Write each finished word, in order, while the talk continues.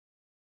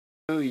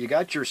You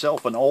got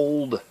yourself an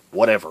old,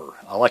 whatever,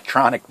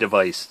 electronic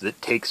device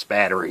that takes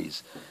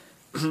batteries,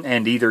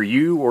 and either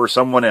you or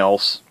someone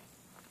else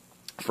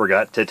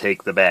forgot to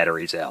take the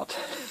batteries out.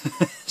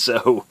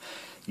 So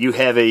you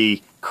have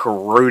a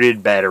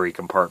corroded battery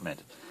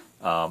compartment.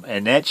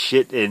 And that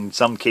shit in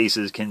some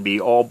cases can be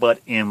all but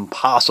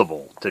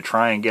impossible to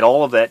try and get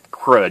all of that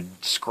crud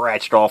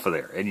scratched off of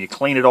there. And you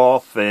clean it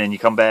off and you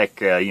come back,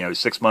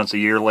 6 months, a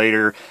year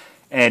later,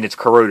 and it's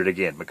corroded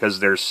again because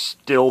there's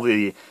still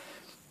the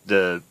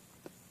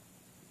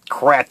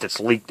crap that's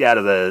leaked out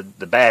of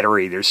the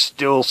battery. There's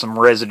still some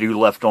residue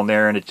left on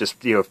there, and it just,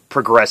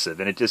 progressive,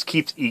 and it just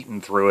keeps eating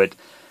through it.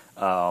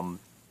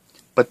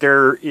 But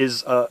there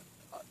is a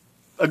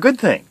good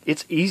thing.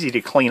 It's easy to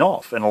clean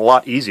off, and a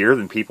lot easier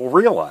than people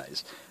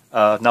realize.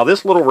 Now,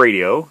 this little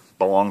radio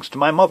belongs to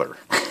my mother,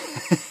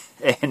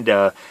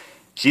 and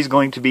she's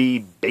going to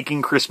be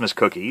baking Christmas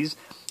cookies,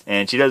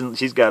 and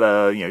she's got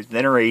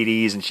in her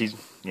 80s, and she's,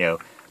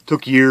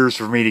 took years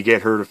for me to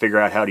get her to figure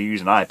out how to use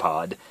an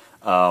iPod.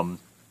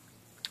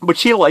 But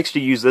she likes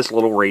to use this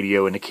little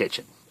radio in the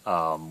kitchen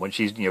when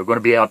she's going to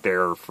be out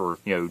there for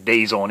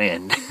days on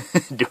end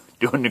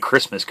doing the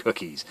Christmas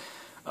cookies,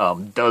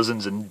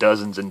 dozens and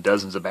dozens and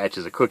dozens of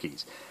batches of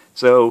cookies.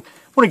 So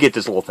I want to get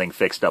this little thing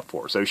fixed up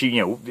for her. So she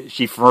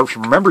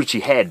remembered she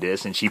had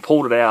this, and she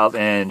pulled it out,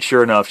 and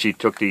sure enough, she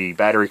took the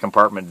battery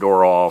compartment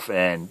door off,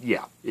 and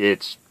yeah,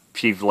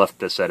 she's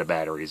left a set of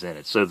batteries in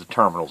it, so the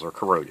terminals are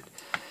corroded.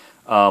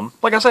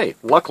 Like I say,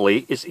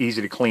 luckily, it's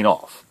easy to clean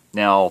off.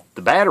 Now,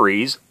 the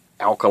batteries,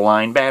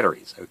 alkaline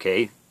batteries,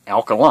 okay?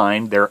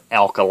 Alkaline, they're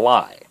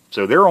alkali.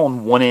 So they're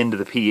on one end of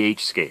the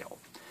pH scale.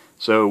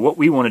 So what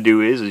we want to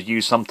do is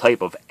use some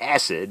type of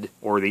acid,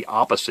 or the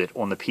opposite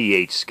on the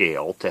pH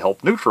scale, to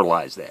help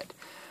neutralize that.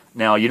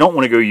 Now, you don't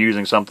want to go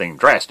using something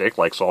drastic,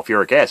 like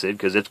sulfuric acid,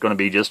 because it's going to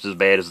be just as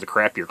bad as the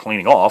crap you're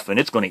cleaning off, and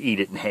it's going to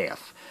eat it in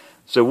half.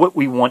 So what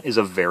we want is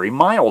a very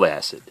mild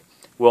acid.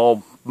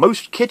 Well,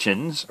 most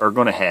kitchens are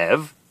going to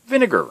have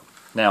vinegar.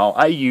 Now,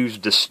 I use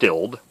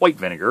distilled white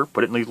vinegar,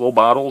 put it in these little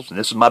bottles, and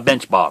this is my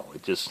bench bottle.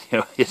 It just,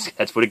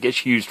 that's what it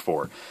gets used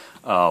for.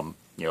 A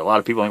lot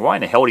of people think, why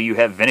in the hell do you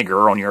have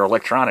vinegar on your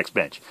electronics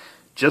bench?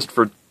 Just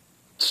for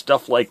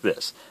stuff like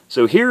this.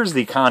 So here's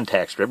the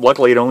contact strip.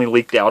 Luckily, it only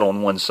leaked out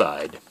on one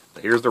side.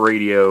 Here's the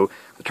radio.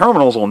 The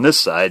terminals on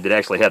this side that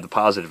actually have the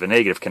positive and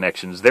negative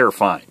connections, they're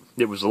fine.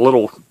 It was a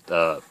little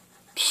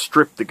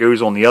strip that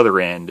goes on the other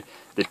end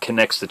that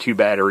connects the two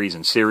batteries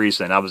in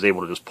series, and I was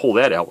able to just pull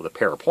that out with a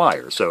pair of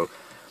pliers. So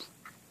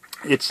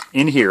it's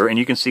in here, and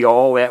you can see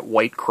all that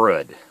white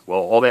crud. Well,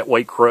 all that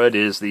white crud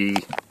is the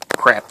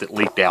crap that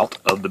leaked out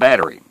of the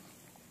battery.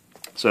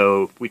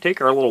 So if we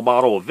take our little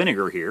bottle of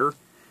vinegar here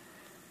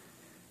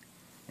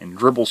and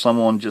dribble some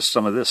on just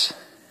some of this.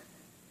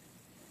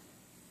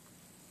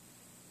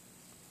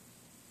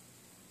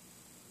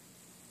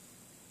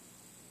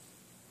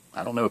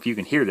 I don't know if you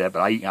can hear that,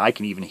 but I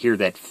can even hear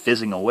that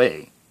fizzing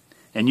away.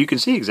 And you can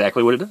see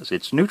exactly what it does.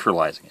 It's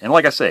neutralizing. And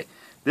like I say,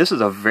 this is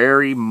a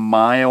very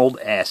mild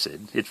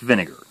acid. It's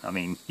vinegar. I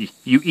mean,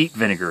 you eat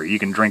vinegar, you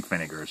can drink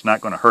vinegar. It's not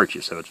going to hurt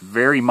you, so it's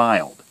very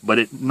mild. But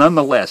it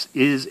nonetheless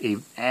is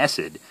an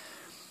acid,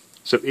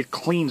 so it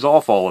cleans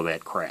off all of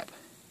that crap.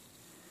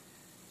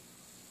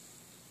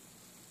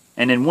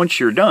 And then once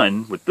you're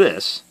done with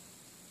this,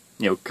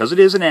 because it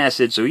is an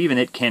acid, so even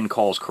it can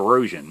cause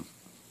corrosion.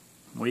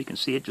 Well, you can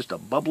see it just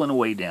bubbling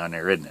away down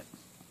there, isn't it?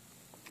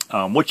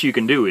 What you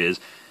can do is,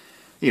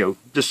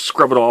 just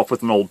scrub it off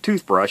with an old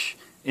toothbrush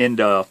and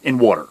in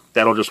water.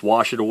 That'll just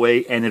wash it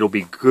away, and it'll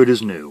be good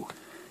as new.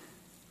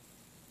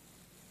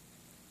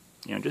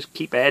 Just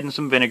keep adding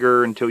some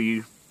vinegar until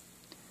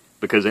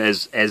because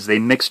as they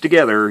mix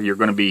together, you're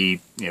going to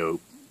be,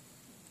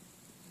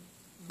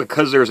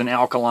 because there's an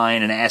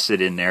alkaline and acid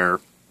in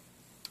there,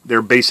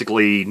 they're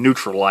basically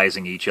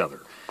neutralizing each other.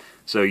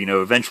 So,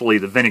 eventually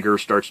the vinegar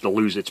starts to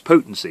lose its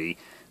potency.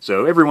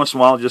 So every once in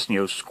a while, just,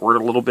 squirt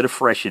a little bit of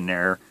fresh in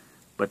there.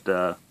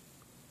 But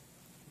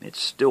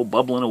it's still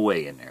bubbling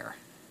away in there.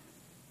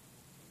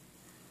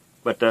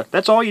 But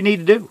that's all you need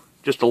to do.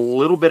 Just a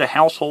little bit of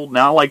household.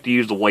 Now, I like to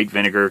use the white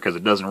vinegar because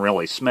it doesn't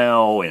really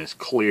smell, and it's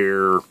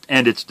clear,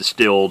 and it's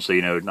distilled, so,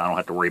 I don't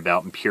have to worry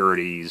about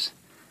impurities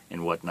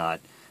and whatnot.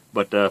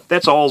 But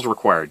that's all is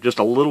required. Just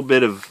a little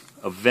bit of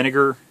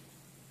vinegar.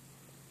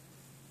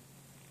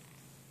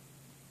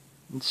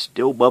 It's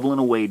still bubbling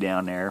away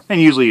down there.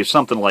 And usually if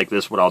something like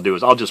this, what I'll do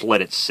is I'll just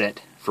let it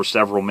sit for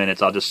several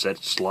minutes. I'll just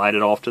slide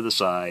it off to the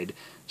side.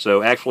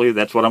 So actually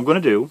that's what I'm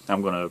going to do.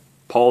 I'm going to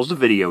pause the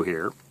video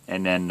here,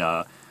 and then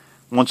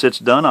once it's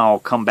done, I'll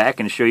come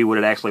back and show you what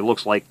it actually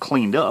looks like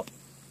cleaned up.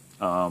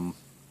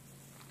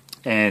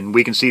 And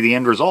we can see the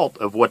end result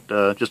of what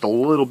just a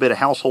little bit of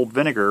household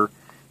vinegar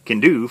can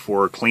do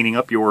for cleaning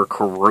up your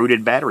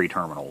corroded battery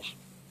terminals.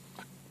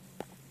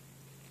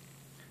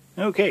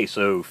 Okay,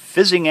 so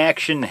fizzing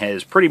action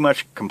has pretty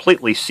much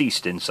completely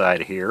ceased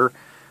inside here.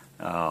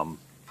 And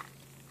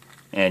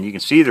you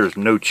can see there's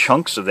no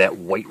chunks of that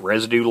white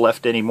residue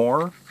left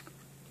anymore.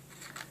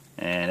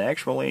 And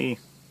actually,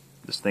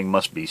 this thing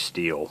must be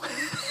steel.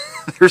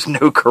 there's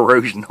no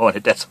corrosion on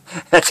it.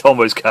 That's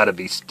almost got to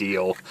be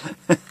steel.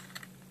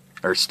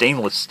 Or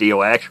stainless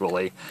steel,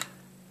 actually.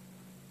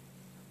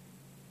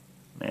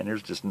 Man,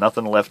 there's just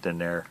nothing left in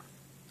there.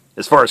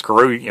 As far as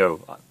corrosion,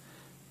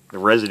 the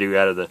residue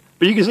out of the...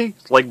 But you can see,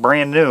 it's like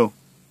brand new.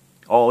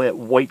 All that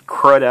white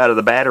crud out of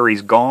the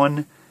battery's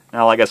gone.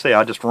 Now, like I say,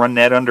 I'll just run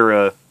that under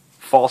a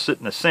faucet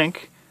in the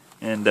sink,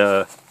 and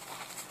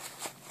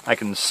I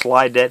can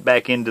slide that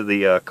back into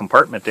the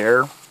compartment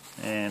there,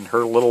 and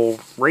her little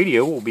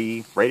radio will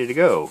be ready to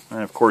go.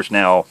 And of course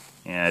now,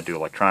 I do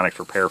electronics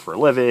repair for a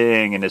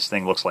living, and this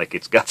thing looks like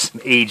it's got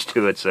some age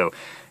to it, so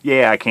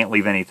yeah, I can't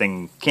leave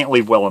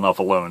well enough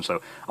alone,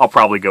 so I'll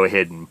probably go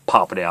ahead and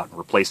pop it out and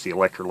replace the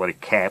electrolytic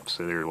caps.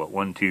 So there's,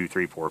 1, 2,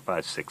 3, 4,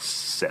 5, 6,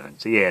 7.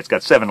 So yeah, it's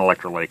got 7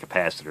 electrolytic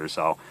capacitors,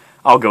 so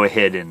I'll go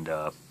ahead and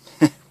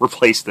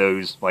replace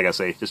those, like I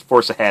say, just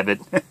force a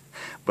habit.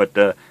 But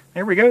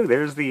there we go,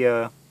 there's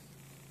the...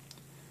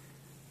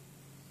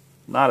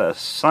 not a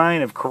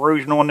sign of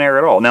corrosion on there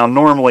at all. Now,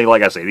 normally,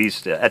 like I say,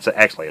 these,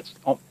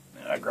 oh,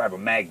 I grab a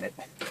magnet.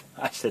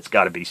 It's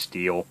got to be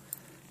steel.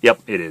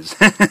 Yep, it is.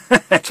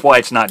 That's why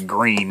it's not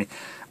green.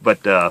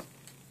 But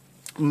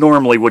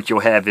normally what you'll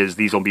have is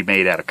these will be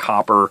made out of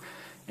copper,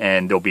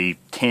 and they'll be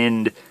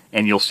tinned,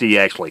 and you'll see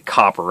actually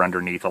copper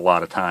underneath a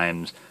lot of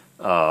times.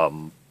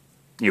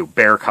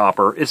 Bare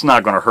copper. It's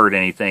not going to hurt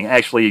anything.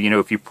 Actually,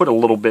 if you put a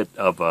little bit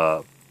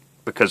of,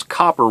 because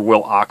copper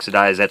will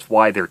oxidize, that's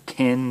why they're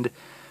tinned.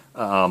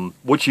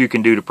 What you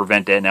can do to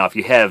prevent that, now if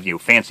you have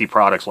fancy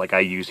products like I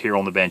use here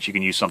on the bench, you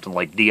can use something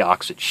like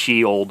Deoxit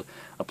Shield,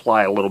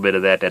 apply a little bit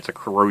of that. That's a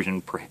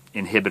corrosion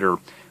inhibitor.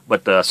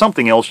 But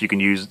something else you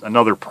can use,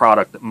 another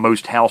product that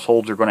most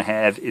households are going to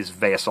have, is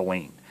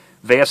Vaseline.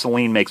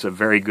 Vaseline makes a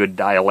very good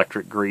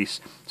dielectric grease.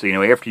 So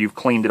after you've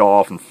cleaned it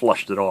off and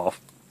flushed it off,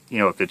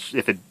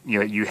 if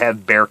you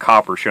have bare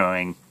copper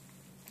showing,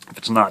 if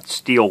it's not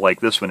steel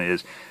like this one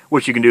is,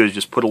 what you can do is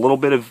just put a little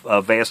bit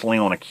of Vaseline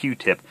on a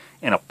Q-tip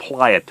and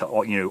apply it to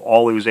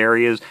all those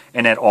areas,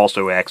 and that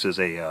also acts as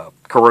a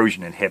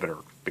corrosion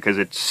inhibitor, because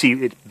it's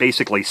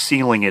basically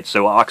sealing it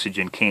so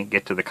oxygen can't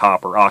get to the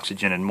copper,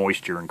 oxygen and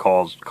moisture, and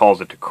cause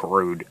it to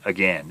corrode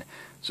again.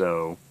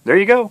 So there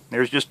you go.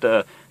 There's just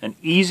an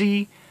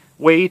easy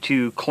way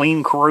to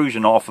clean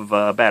corrosion off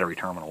of battery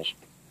terminals.